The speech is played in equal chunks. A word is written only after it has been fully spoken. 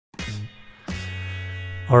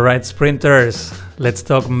Alright, sprinters, let's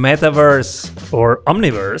talk Metaverse or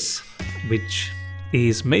Omniverse, which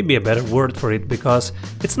is maybe a better word for it because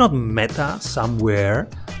it's not meta somewhere,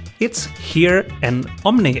 it's here and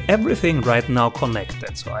omni, everything right now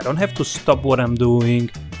connected. So I don't have to stop what I'm doing,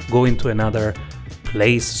 go into another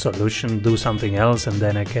place, solution, do something else, and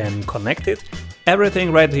then I can connect it.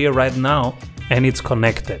 Everything right here, right now, and it's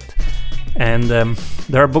connected. And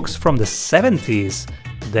there are books from the 70s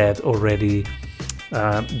that already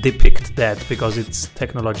depict that because it's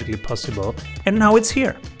technologically possible. And now it's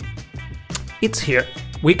here. It's here.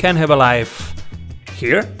 We can have a life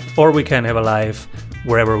here, or we can have a life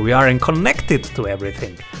wherever we are and connected to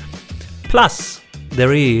everything. Plus,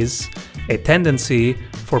 there is a tendency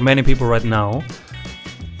for many people right now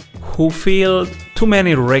who feel too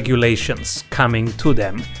many regulations coming to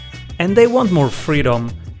them and they want more freedom,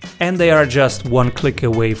 and they are just one click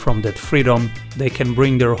away from that freedom. They can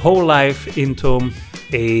bring their whole life into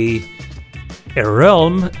a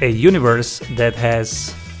realm, a universe that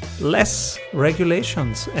has less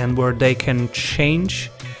regulations and where they can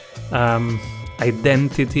change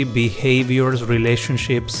identity, behaviors,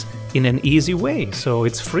 relationships in an easy way. So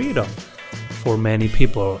it's freedom for many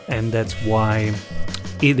people, and that's why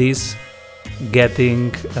it is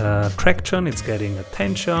getting traction, it's getting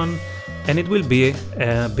attention, and it will be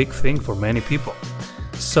a big thing for many people.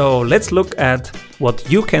 So let's look at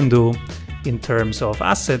what you can do in terms of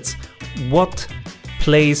assets. What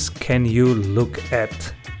place can you look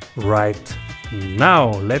at right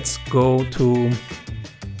now? Let's go to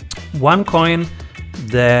one coin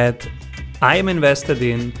that I am invested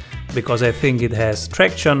in because I think it has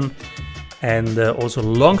traction and also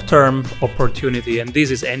long-term opportunity, and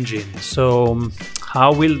this is Engine. So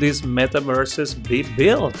how will these metaverses be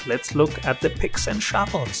built? Let's look at the picks and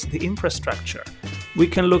shovels, the infrastructure. We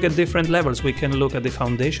can look at different levels. We can look at the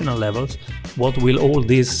foundational levels. What will all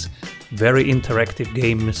these very interactive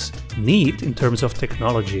games need in terms of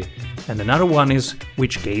technology? And another one is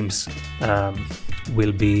which games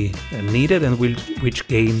will be needed and which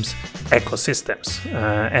games ecosystems.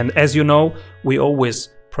 And as you know, we always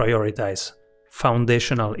prioritize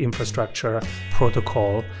foundational infrastructure,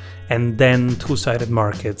 protocol, and then two-sided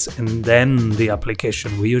markets, and then the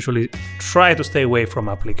application. We usually try to stay away from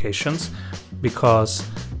applications because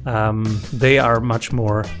they are much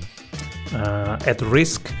more at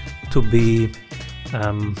risk to be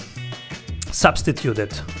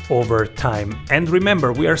substituted over time. And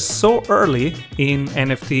remember, we are so early in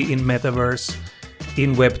NFT, in Metaverse,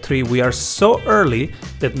 in Web3. We are so early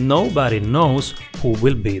that nobody knows who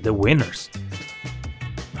will be the winners.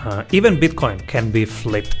 Even Bitcoin can be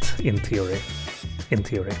flipped in theory.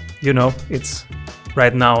 You know, it's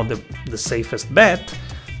right now the safest bet,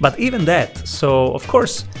 but even that. So of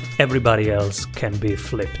course, everybody else can be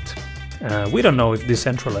flipped. We don't know if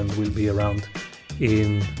Decentraland will be around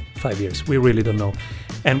in 5 years. We really don't know.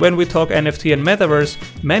 And when we talk NFT and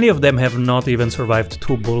Metaverse, many of them have not even survived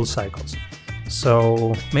 2 bull cycles.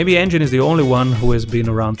 So maybe Engine is the only one who has been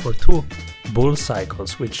around for 2 bull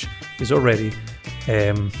cycles, which is already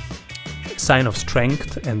a sign of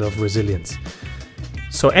strength and of resilience.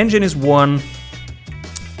 So Engine is one,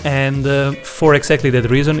 and for exactly that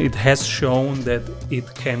reason, it has shown that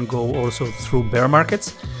it can go also through bear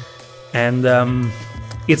markets, and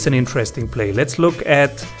it's an interesting play. Let's look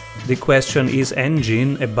at the question, is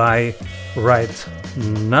Engine a buy right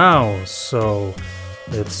now? So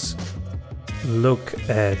let's look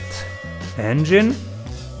at Engine.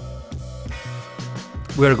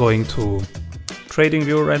 We're going to Trading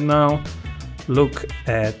View right now. Look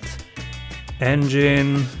at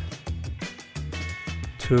Engine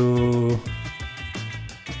to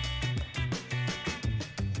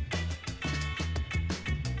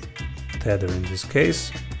Tether in this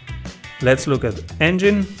case. Let's look at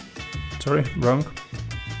Engine. Sorry, wrong.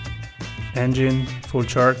 Engine, full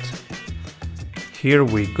chart. Here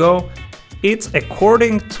we go. It's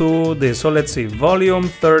according to the, so let's see, volume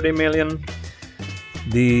 30 million,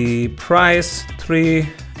 the price 3,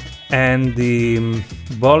 and the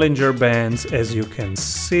Bollinger Bands, as you can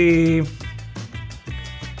see,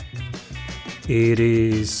 it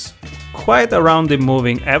is quite around the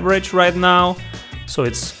moving average right now. So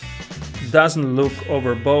it doesn't look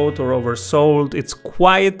overbought or oversold. It's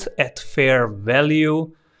quite at fair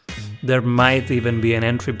value. There might even be an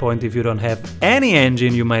entry point. If you don't have any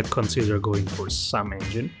Engine, you might consider going for some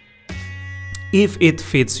Engine if it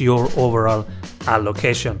fits your overall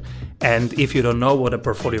allocation. And if you don't know what a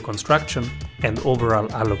portfolio construction and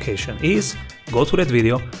overall allocation is, go to that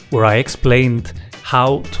video where I explained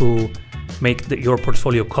how to make your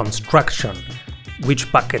portfolio construction.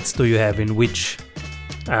 Which buckets do you have in which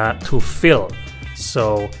to fill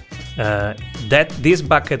So this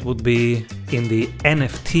bucket would be in the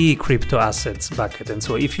NFT crypto assets bucket. And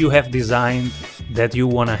so if you have designed that you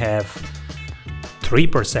want to have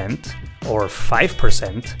 3% or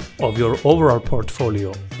 5% of your overall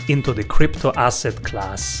portfolio into the crypto asset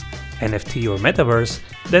class, NFT or Metaverse,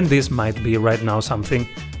 then this might be right now something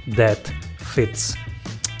that fits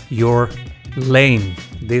your lane.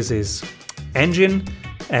 This is engine,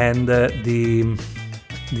 and the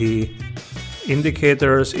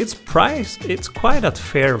indicators, it's priced, it's quite at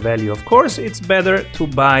fair value. Of course, it's better to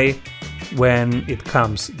buy when it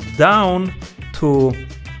comes down to,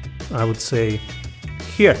 I would say,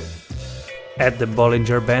 here at the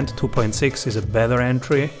Bollinger Band. 2.6 is a better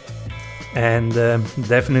entry, and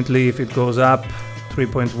definitely if it goes up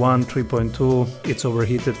 3.1, 3.2, it's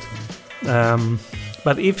overheated.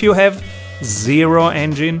 But if you have zero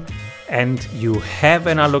engine and you have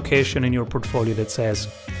an allocation in your portfolio that says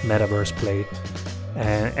Metaverse play,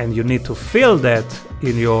 and you need to fill that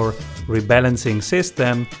in your rebalancing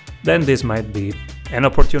system, then this might be an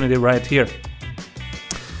opportunity right here.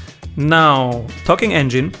 Now, talking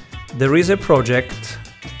engine, there is a project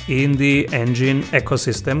in the engine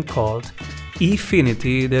ecosystem called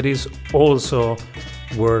Efinity that is also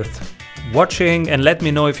worth watching, and let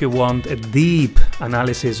me know if you want a deep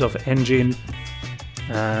analysis of engine.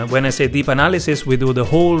 When I say deep analysis, we do the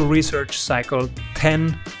whole research cycle,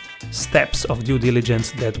 10 steps of due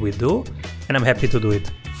diligence that we do, and I'm happy to do it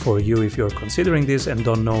for you if you're considering this and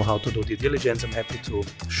don't know how to do due diligence. I'm happy to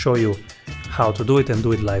show you how to do it and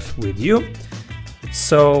do it live with you.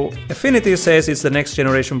 So Efinity says it's the next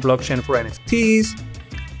generation blockchain for NFTs,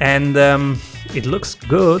 and it looks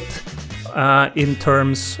good in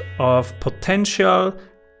terms of potential,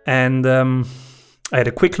 and I had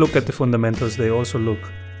a quick look at the fundamentals. They also look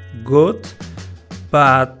good,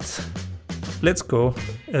 but let's go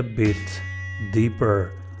a bit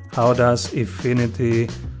deeper. How does Efinity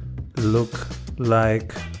look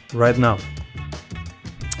like right now?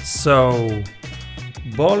 So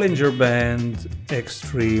Bollinger Band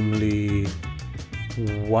extremely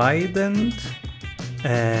widened,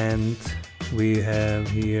 and we have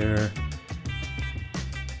here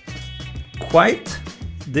quite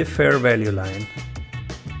the fair value line.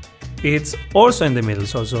 It's also in the middle,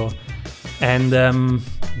 and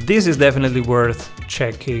this is definitely worth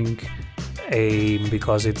checking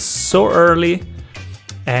because it's so early,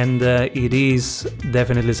 and it is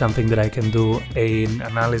definitely something that I can do an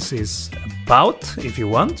analysis about if you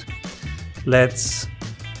want. Let's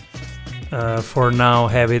for now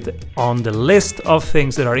have it on the list of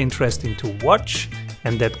things that are interesting to watch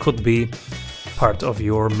and that could be part of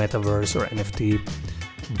your Metaverse or NFT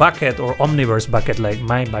bucket or Omniverse bucket, like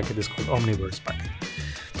my bucket is called Omniverse bucket.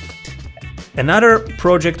 Another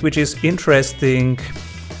project which is interesting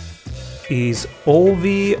is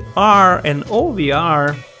OVR, and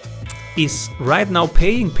OVR is right now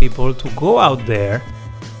paying people to go out there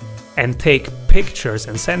and take pictures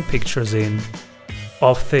and send pictures in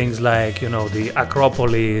of things like, you know, the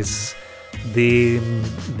Acropolis,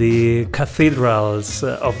 the cathedrals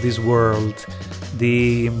of this world,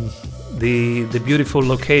 the beautiful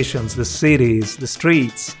locations, the cities, the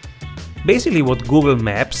streets. Basically what Google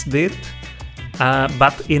Maps did,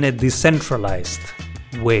 but in a decentralized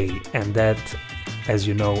way. And that, as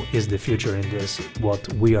you know, is the future in this.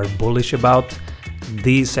 What we are bullish about.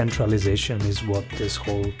 Decentralization is what this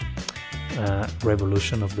whole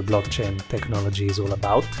revolution of the blockchain technology is all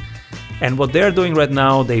about. And what they're doing right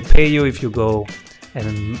now, they pay you if you go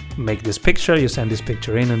and make this picture, you send this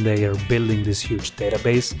picture in, and they are building this huge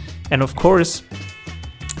database. And of course,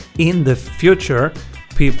 in the future,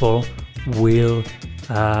 people will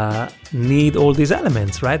need all these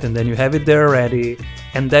elements, right? And then you have it there already,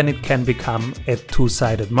 and then it can become a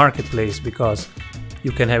two-sided marketplace, because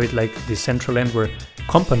you can have it like the central end where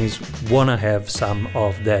companies want to have some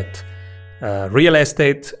of that real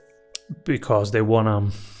estate because they want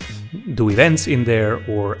to do events in there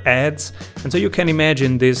or ads. And so you can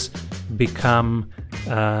imagine this become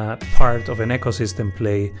part of an ecosystem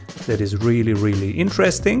play that is really, really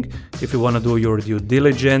interesting. If you want to do your due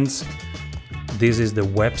diligence, this is the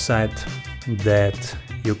website that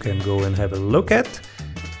you can go and have a look at.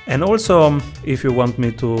 And also, if you want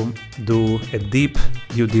me to do a deep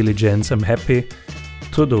due diligence, I'm happy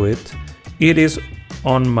to do it. It is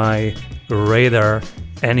on my radar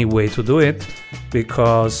anyway to do it,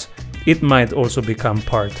 because it might also become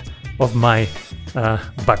part of my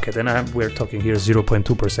bucket. And we're talking here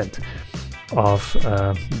 0.2% of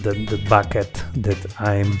the bucket that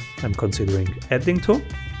I'm considering adding to.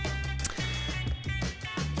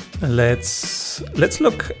 Let's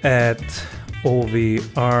look at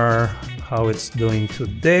OVR, how it's doing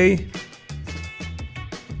today.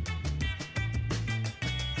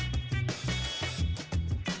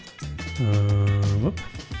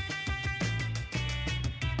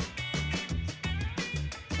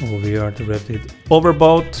 OVR directed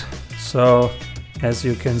overbought. So as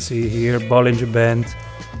you can see here, Bollinger Band,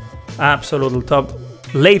 absolutely top.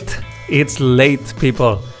 Late, it's late,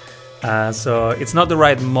 people. So it's not the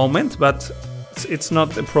right moment, but it's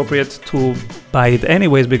not appropriate to buy it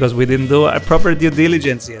anyways, because we didn't do a proper due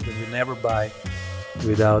diligence yet, and we never buy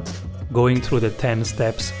without going through the 10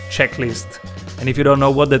 steps checklist. And if you don't know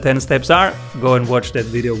what the 10 steps are, go and watch that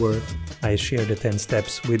video where I share the 10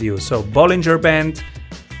 steps with you. So Bollinger Band,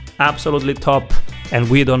 absolutely top, and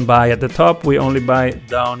we don't buy at the top, we only buy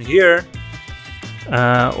down here,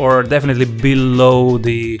 or definitely below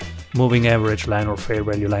the moving average line or fair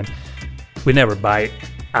value line. We never buy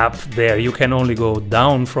up there, you can only go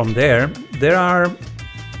down from there. There are,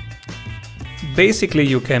 basically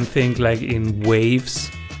you can think like in waves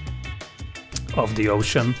of the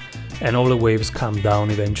ocean, and all the waves come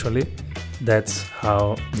down eventually. That's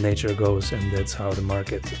how nature goes, and that's how the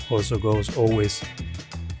market also goes, always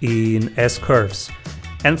in S-curves.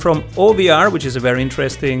 And from OVR, which is a very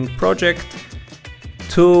interesting project,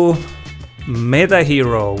 to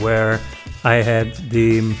MetaHero, where I had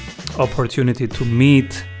the opportunity to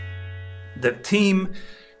meet the team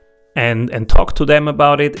and talk to them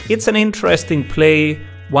about it. It's an interesting play.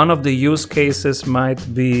 One of the use cases might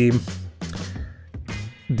be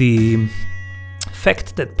the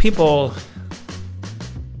fact that people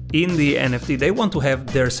in the NFT, they want to have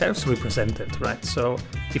themselves represented, right? So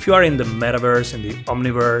if you are in the Metaverse, in the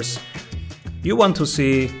Omniverse, you want to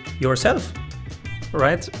see yourself,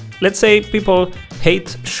 right? Let's say people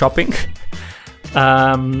hate shopping,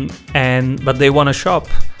 but they want to shop.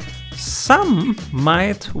 Some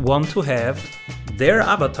might want to have their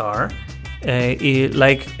avatar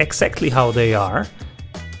like exactly how they are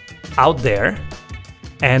out there,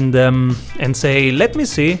 and say, let me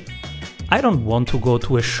see, I don't want to go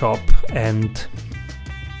to a shop and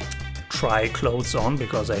try clothes on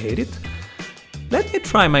because I hate it. Let me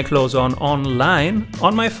try my clothes on online,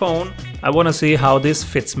 on my phone. I want to see how this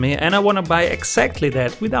fits me, and I want to buy exactly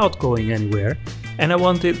that without going anywhere, and I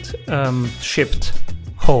want it shipped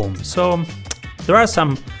home. So there are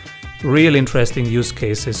some real interesting use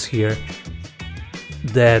cases here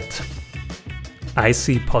that I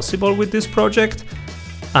see possible with this project.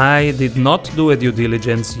 I did not do a due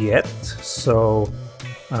diligence yet, so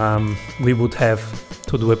we would have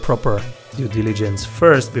to do a proper due diligence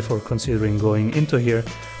first before considering going into here.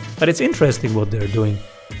 But it's interesting what they're doing.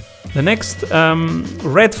 The next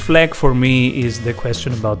red flag for me is the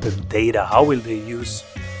question about the data. How will they use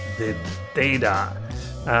the data?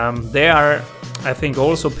 They are, I think,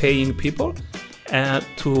 also paying people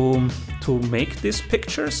to make these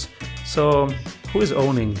pictures. So who is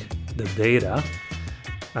owning the data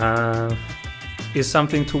is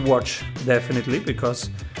something to watch, definitely, because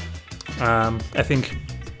I think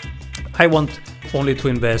I want only to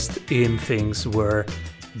invest in things where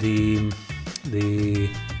the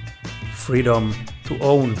freedom to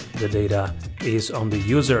own the data is on the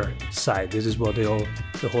user side. This is what the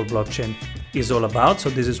whole blockchain is all about. So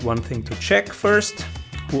this is one thing to check first,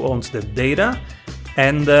 who owns the data,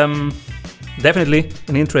 and definitely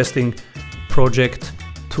an interesting project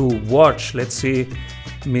to watch. Let's see,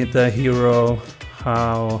 MetaHero,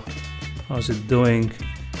 how's it doing?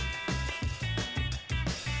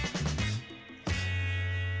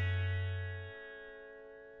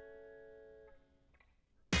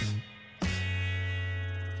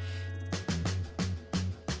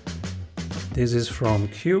 This is from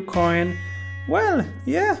KuCoin. Well,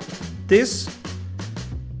 yeah, this,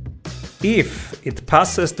 if it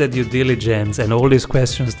passes the due diligence and all these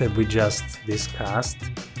questions that we just discussed,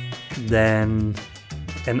 then,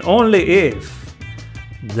 and only if,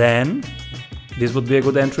 then this would be a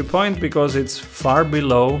good entry point, because it's far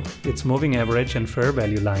below its moving average and fair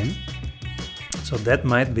value line. So that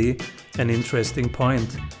might be an interesting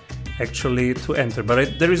point actually to enter,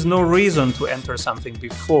 but there is no reason to enter something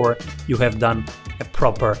before you have done a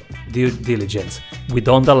proper due diligence. We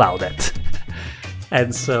don't allow that.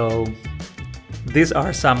 And so these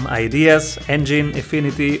are some ideas: Engine,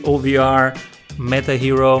 Affinity, OVR,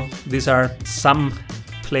 MetaHero. These are some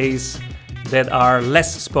plays that are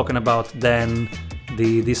less spoken about than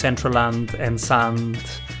the Decentraland and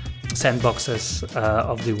sandboxes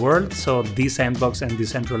of the world. So Desandbox and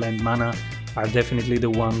Decentraland Mana are definitely the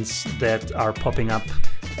ones that are popping up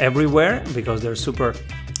everywhere, because they're super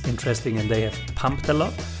interesting and they have pumped a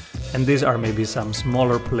lot. And these are maybe some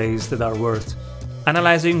smaller plays that are worth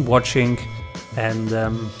analyzing, watching, and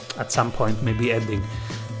at some point maybe adding.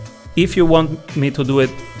 If you want me to do it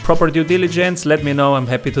proper due diligence, let me know. I'm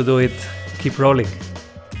happy to do it. Keep rolling.